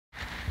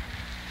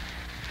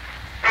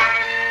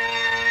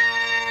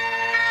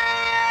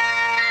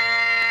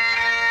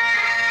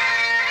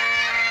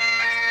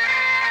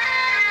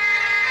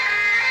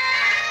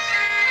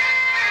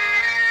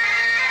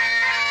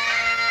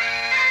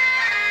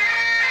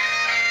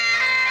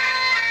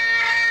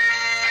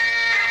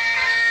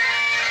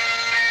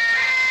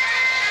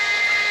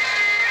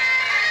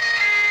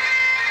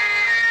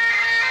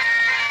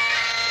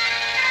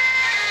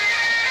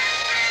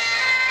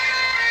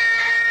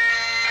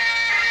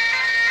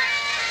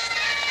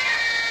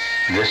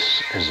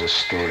This is a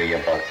story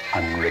about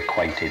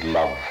unrequited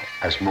love,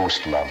 as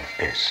most love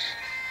is.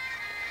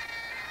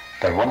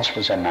 There once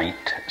was a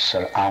knight,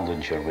 Sir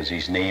Aldinger was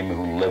his name,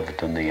 who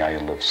lived on the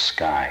Isle of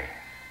Skye.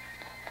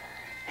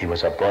 He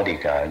was a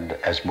bodyguard,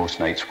 as most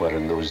knights were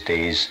in those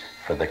days,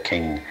 for the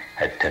king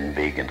at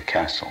Dunvegan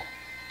Castle.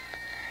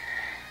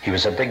 He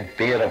was a big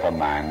bear of a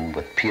man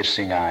with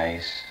piercing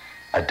eyes,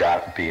 a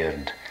dark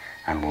beard,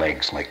 and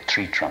legs like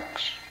tree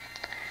trunks.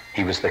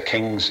 He was the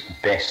king's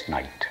best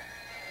knight.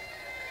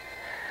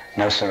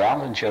 Now Sir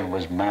Aldinger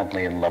was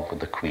madly in love with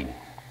the queen.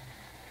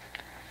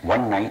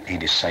 One night he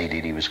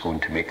decided he was going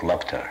to make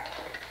love to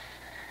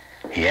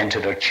her. He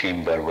entered her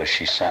chamber where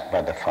she sat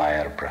by the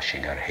fire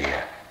brushing her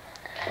hair.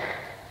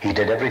 He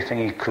did everything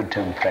he could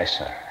to impress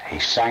her. He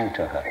sang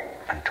to her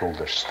and told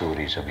her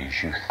stories of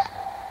his youth.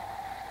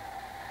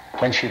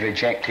 When she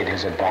rejected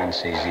his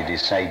advances, he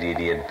decided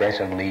he had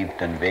better leave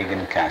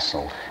Dunvegan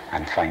Castle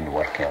and find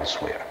work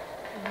elsewhere.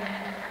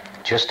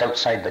 Just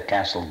outside the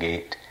castle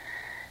gate,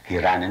 he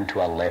ran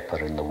into a leper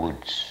in the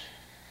woods.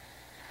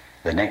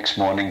 The next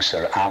morning,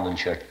 Sir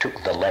Aldinger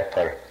took the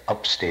leper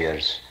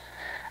upstairs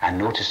and,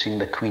 noticing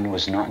the queen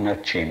was not in her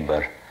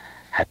chamber,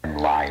 had him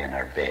lie in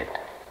her bed.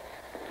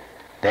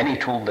 Then he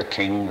told the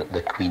king that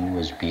the queen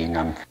was being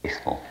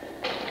unfaithful.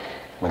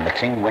 When the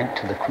king went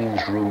to the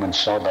queen's room and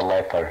saw the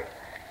leper,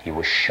 he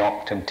was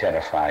shocked and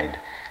terrified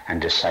and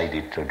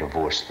decided to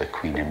divorce the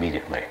queen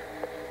immediately.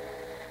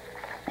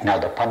 Now,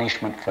 the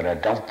punishment for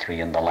adultery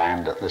in the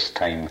land at this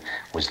time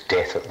was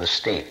death at the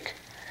stake.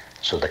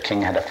 So the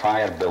king had a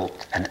fire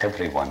built, and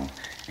everyone,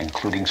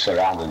 including Sir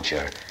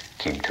Aldinger,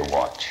 came to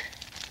watch.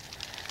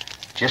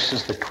 Just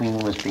as the queen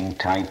was being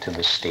tied to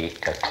the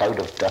stake, a cloud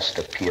of dust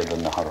appeared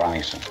on the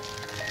horizon.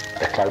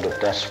 The cloud of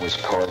dust was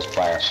caused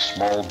by a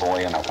small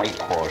boy on a white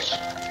horse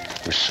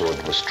whose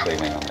sword was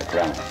trailing on the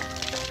ground.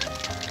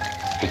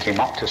 He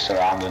came up to Sir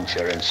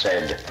Aldinger and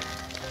said,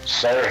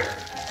 "Sir,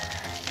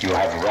 you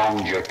have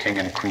wronged your king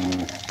and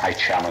queen. I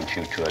challenge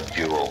you to a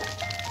duel."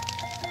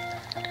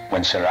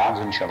 When Sir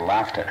Aldinger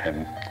laughed at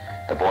him,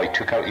 the boy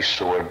took out his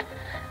sword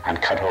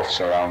and cut off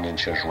Sir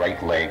Aldinger's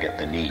right leg at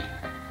the knee.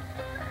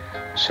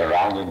 Sir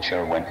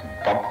Aldinger went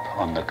bump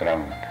on the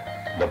ground.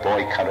 The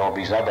boy cut off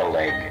his other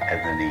leg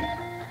at the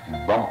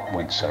knee. Bump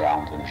went Sir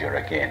Aldinger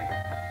again.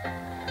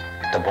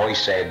 The boy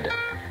said,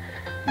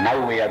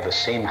 "Now we are the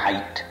same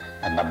height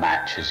and the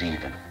match is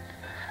even."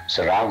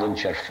 Sir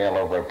Aldinger fell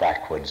over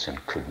backwards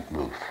and couldn't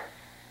move.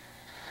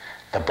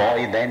 The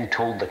boy then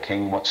told the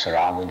king what Sir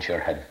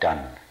Aldinger had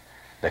done.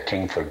 The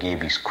king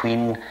forgave his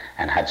queen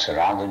and had Sir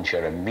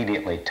Aldinger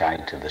immediately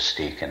tied to the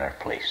stake in her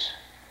place.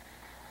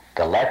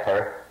 The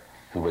leper,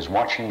 who was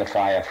watching the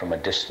fire from a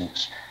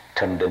distance,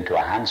 turned into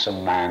a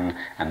handsome man,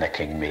 and the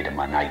king made him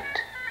a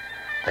knight.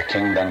 The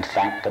king then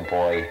thanked the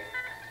boy,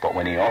 but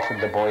when he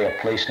offered the boy a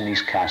place in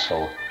his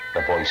castle,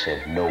 the boy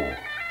said no,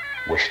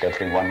 wished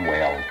everyone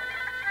well,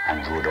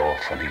 and rode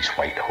off on his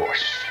white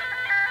horse.